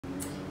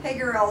Hey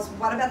girls,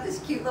 what about this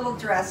cute little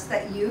dress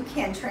that you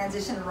can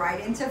transition right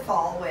into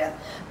fall with?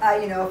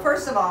 You know,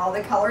 first of all,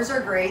 the colors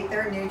are great.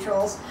 They're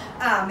neutrals.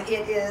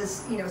 It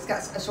is, you know, it's got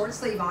a short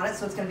sleeve on it,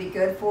 so it's going to be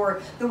good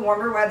for the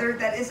warmer weather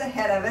that is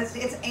ahead of us.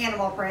 It's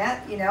animal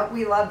print, you know,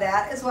 we love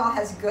that as well. It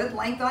has good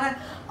length on it.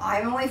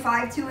 I'm only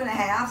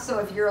 5'2½", so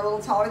if you're a little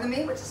taller than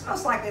me, which is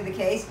most likely the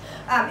case,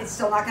 it's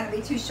still not going to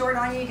be too short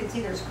on you. You can see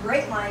there's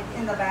great length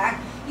in the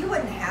back. You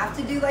wouldn't have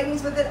to do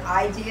leggings with it.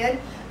 I did.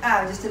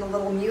 Just did a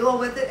little mule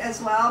with it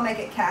as well, make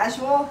it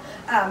casual.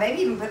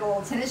 Maybe even put a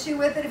little tennis shoe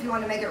with it if you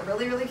want to make it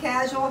really, really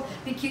casual.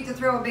 Be cute to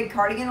throw a big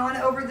cardigan on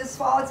over this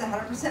fall. It's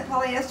 100%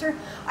 polyester.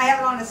 I have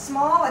it on a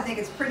small. I think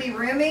it's pretty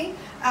roomy.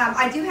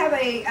 I do have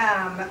a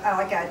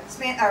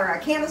a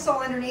camisole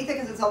underneath it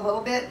because it's a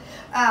little bit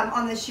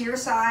on the sheer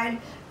side.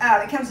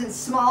 It comes in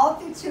small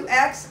through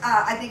 2X.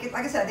 I think,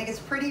 like I said, I think it's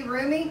pretty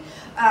roomy.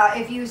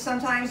 If you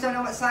sometimes don't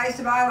know what size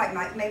to buy,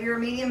 like maybe you're a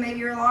medium, maybe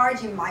you're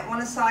large, you might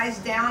want to size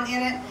down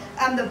in it.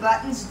 The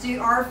buttons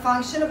are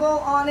functionable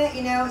on it,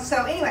 you know.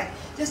 So anyway,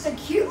 just a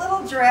cute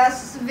little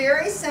dress. It's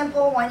very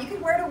simple. One you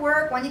could wear to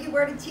work, one you could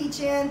wear to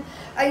teach in,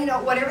 you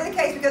know, whatever the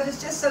case, because it's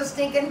just so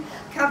stinking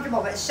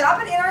comfortable. But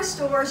shop it in our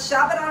store,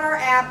 shop it on our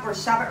app, or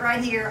shop it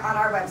right here on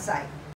our website.